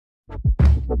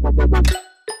It's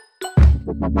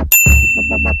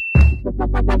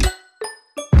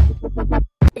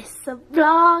a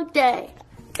vlog day.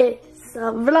 It's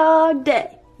a vlog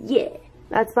day. Yeah.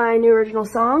 That's my new original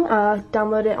song.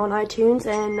 Download it on iTunes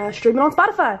and stream it on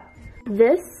Spotify.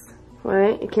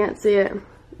 Wait, you can't see it.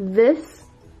 This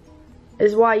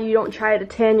is why you don't try to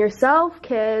tan yourself,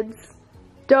 kids.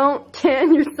 Don't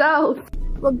tan yourself.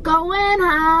 We're going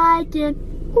hiking.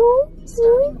 Ooh,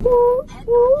 ooh, ooh, Head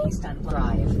ooh. northeast on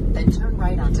Drive, then turn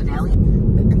right onto Nelly.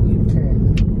 Make a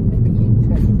U-turn. Make a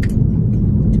U-turn.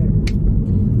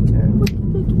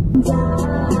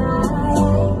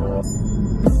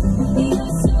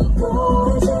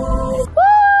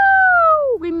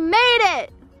 Woo! We made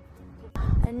it!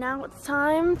 And now it's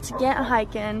time to get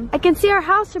hiking. I can see our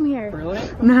house from here. Really?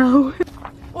 No.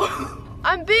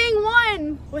 I'm being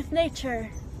one with nature.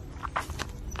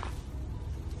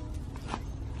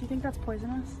 Do you think that's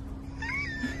poisonous?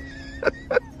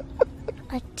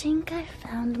 I think I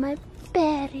found my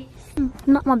berries.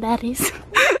 Not my berries.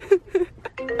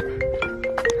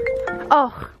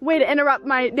 Oh, way to interrupt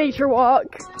my nature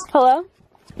walk. Hello?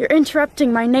 You're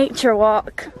interrupting my nature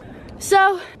walk.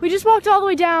 So, we just walked all the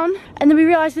way down, and then we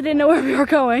realized we didn't know where we were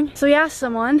going. So we asked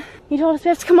someone. He told us we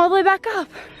have to come all the way back up.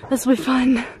 This will be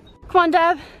fun. Come on,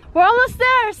 Deb. We're almost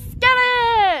there. Let's get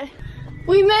it!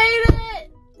 We made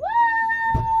it!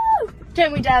 Woo!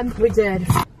 Didn't we, Deb? We did.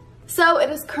 So it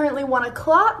is currently 1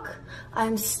 o'clock.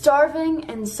 I'm starving,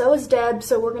 and so is Deb,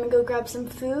 so we're gonna go grab some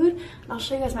food, and I'll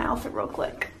show you guys my outfit real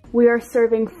quick. We are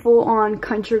serving full-on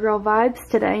country girl vibes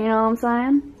today, you know what I'm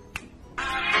saying?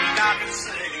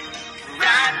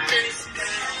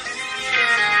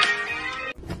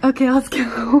 Okay, let's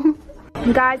go.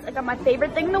 Guys, I got my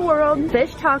favorite thing in the world,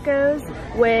 fish tacos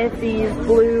with these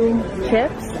blue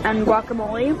chips and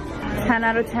guacamole. 10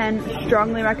 out of 10,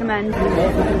 strongly recommend.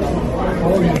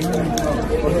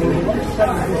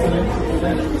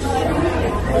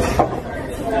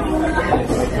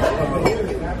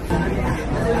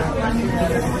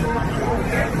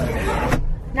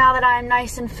 Now that I'm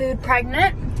nice and food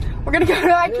pregnant, we're gonna go to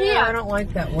IKEA. Yeah, I don't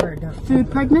like that word. Food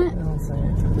pregnant? Don't say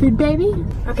it. Food baby?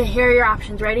 Okay, here are your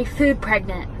options. Ready? Food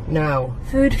pregnant. No.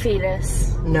 Food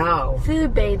fetus. No.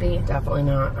 Food baby. Definitely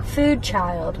not. Food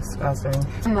child. Disgusting.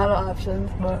 A lot of options,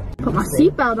 but put my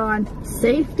seatbelt on.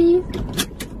 Safety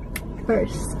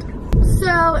first.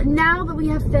 So now that we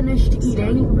have finished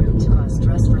eating,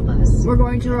 Dress for less. we're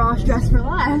going to Ross Dress for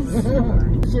Less.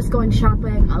 Just going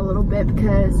shopping a little bit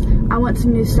because I want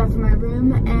some new stuff in my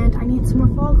room and I need some more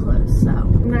fall clothes. So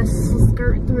I'm gonna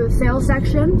skirt through the sales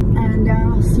section and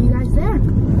I'll see you guys there.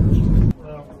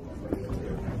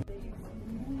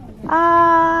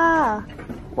 Ah,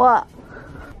 what?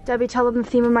 Debbie, tell them the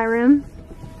theme of my room.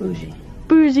 Bougie.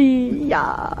 Bougie,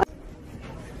 yeah.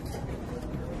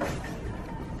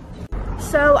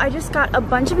 So I just got a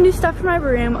bunch of new stuff for my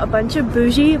room, a bunch of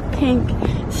bougie pink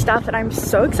stuff, and I'm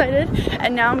so excited.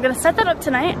 And now I'm gonna set that up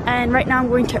tonight, and right now I'm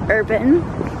going to Urban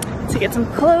to get some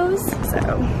clothes. So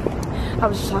I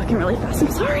was just talking really fast,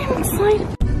 I'm sorry, I'm excited.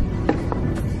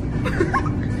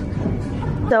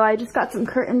 So I just got some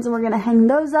curtains and we're gonna hang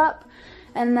those up.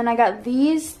 And then I got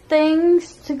these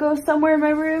things to go somewhere in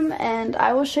my room, and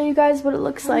I will show you guys what it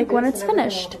looks like when it's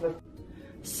finished.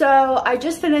 So I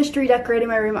just finished redecorating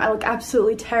my room. I look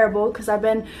absolutely terrible because I've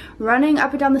been running up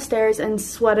and down the stairs and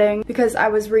sweating because I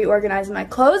was reorganizing my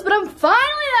clothes, but I'm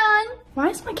finally done. Why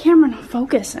is my camera not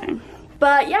focusing?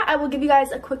 But yeah, I will give you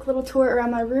guys a quick little tour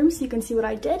around my room so you can see what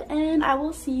I did, and I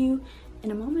will see you in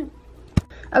a moment.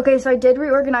 Okay, so I did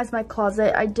reorganize my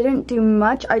closet. I didn't do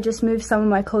much. I just moved some of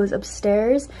my clothes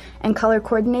upstairs and color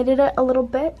coordinated it a little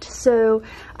bit. So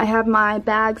I have my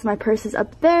bags, my purses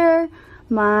up there,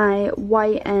 my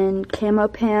white and camo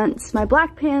pants, my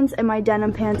black pants, and my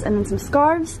denim pants, and then some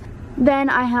scarves. Then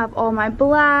I have all my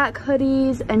black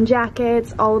hoodies and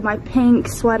jackets, all of my pink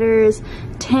sweaters,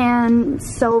 tan,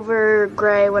 silver,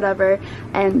 gray, whatever,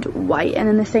 and white, and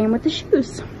then the same with the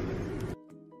shoes.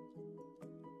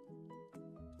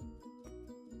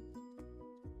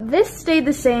 This stayed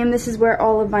the same. This is where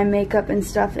all of my makeup and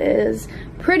stuff is.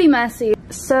 Pretty messy.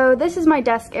 So this is my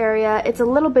desk area. It's a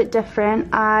little bit different.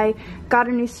 I got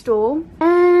a new stool,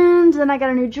 and then I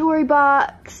got a new jewelry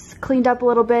box, cleaned up a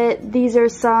little bit. These are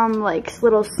some like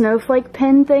little snowflake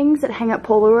pin things that hang up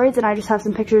Polaroids, and I just have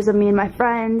some pictures of me and my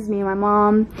friends, me and my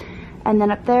mom. And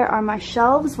then up there are my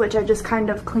shelves, which I just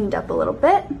kind of cleaned up a little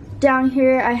bit. Down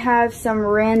here I have some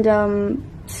random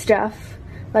stuff,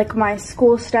 like my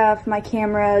school stuff, my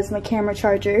cameras, my camera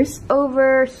chargers.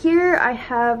 Over here I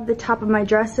have the top of my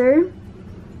dresser.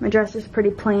 My dresser's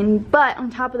pretty plain, but on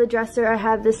top of the dresser I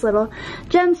have this little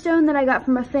gemstone that I got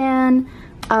from a fan.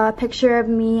 a picture of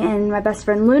me and my best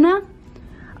friend Luna,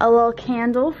 a little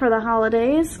candle for the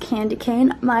holidays, candy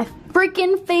cane, my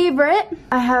freaking favorite.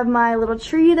 I have my little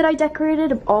tree that I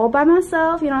decorated all by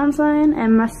myself, you know what I'm saying,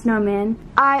 and my snowman.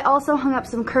 I also hung up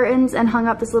some curtains and hung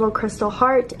up this little crystal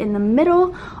heart in the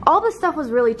middle. All this stuff was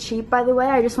really cheap, by the way.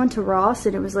 I just went to Ross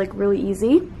and it was like really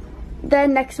easy.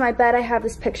 Then next to my bed, I have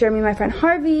this picture of me and my friend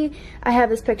Harvey. I have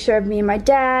this picture of me and my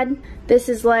dad. This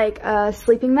is like a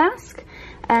sleeping mask,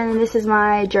 and this is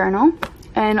my journal.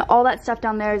 And all that stuff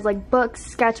down there is like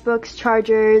books, sketchbooks,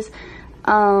 chargers,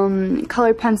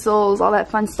 colored pencils, all that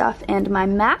fun stuff, and my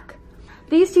Mac.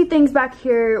 These two things back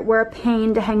here were a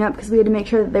pain to hang up because we had to make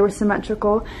sure that they were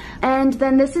symmetrical. And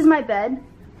then this is my bed,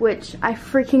 which I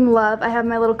freaking love. I have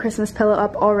my little Christmas pillow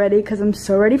up already because I'm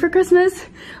so ready for Christmas.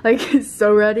 Like,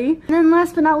 so ready. And then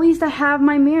last but not least, I have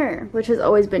my mirror, which has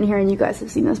always been here, and you guys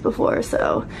have seen this before,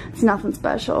 so it's nothing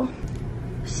special.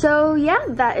 So yeah,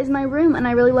 that is my room, and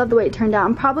I really love the way it turned out.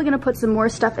 I'm probably gonna put some more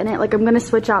stuff in it. Like, I'm gonna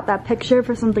switch out that picture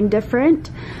for something different,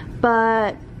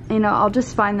 but you know, I'll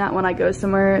just find that when I go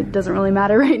somewhere. It doesn't really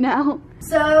matter right now.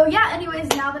 So yeah, anyways,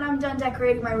 now that I'm done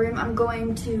decorating my room, I'm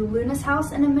going to Luna's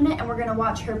house in a minute, and we're gonna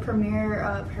watch her premiere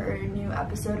of her new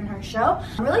episode in her show.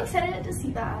 I'm really excited to see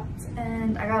that,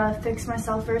 and I gotta fix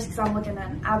myself first because I'm looking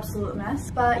an absolute mess.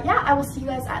 But yeah, I will see you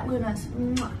guys at Luna's.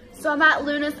 So I'm at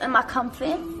Luna's in my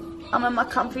comfy. I'm in my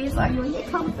comfies. Are you in your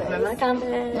comfies? I'm in my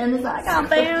comfies. In my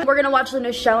comfies. We're gonna watch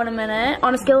Luna's show in a minute.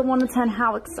 On a scale of 1 to 10,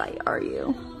 how excited are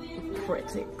you?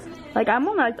 Pretty. Like, I'm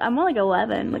on like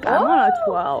 11. Like, I'm on a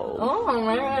 12. Oh,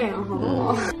 man.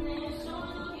 Oh.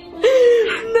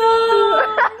 No!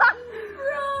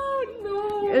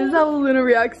 No! This is how Luna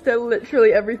reacts to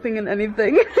literally everything and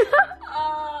anything.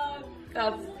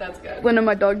 That's good. Luna,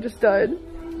 my dog just died.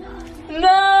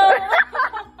 No!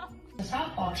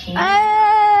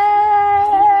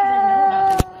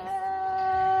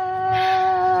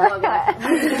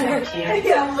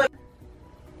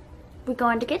 We're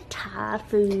going to get Thai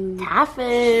food. Thai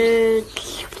food.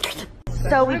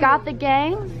 So we got the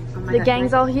gang. The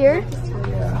gang's all here.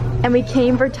 And we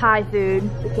came for Thai food.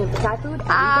 We came for Thai food?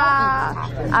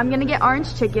 I'm gonna get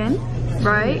orange chicken,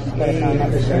 right?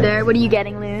 There, what are you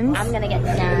getting, Loons? I'm gonna get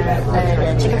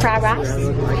some chicken fried rice.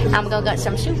 I'm gonna get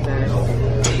some soup.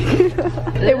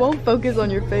 It won't focus on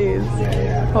your face.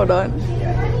 Hold on.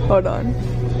 Hold on.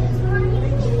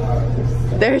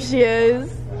 There she is.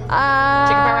 Chicken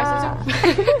fried rice and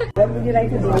soup. What would you like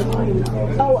to do?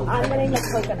 Oh, I'm gonna get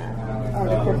coconut. Oh,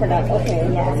 the coconut.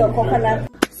 Okay, yeah. So coconut.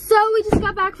 So we just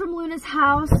got back from Luna's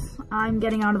house. I'm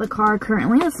getting out of the car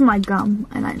currently. This is my gum,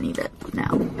 and I need it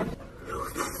now.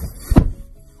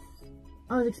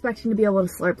 I was expecting to be able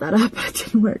to slurp that up, but it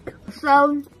didn't work.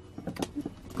 So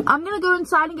I'm gonna go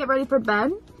inside and get ready for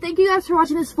bed. Thank you guys for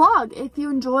watching this vlog. If you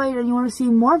enjoyed and you want to see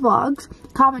more vlogs,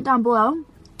 comment down below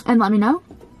and let me know.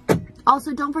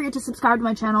 Also, don't forget to subscribe to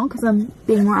my channel because I'm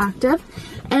being more active.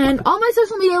 And all my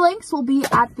social media links will be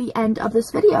at the end of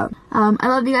this video. I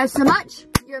love you guys so much.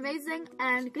 You're amazing,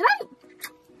 and good night.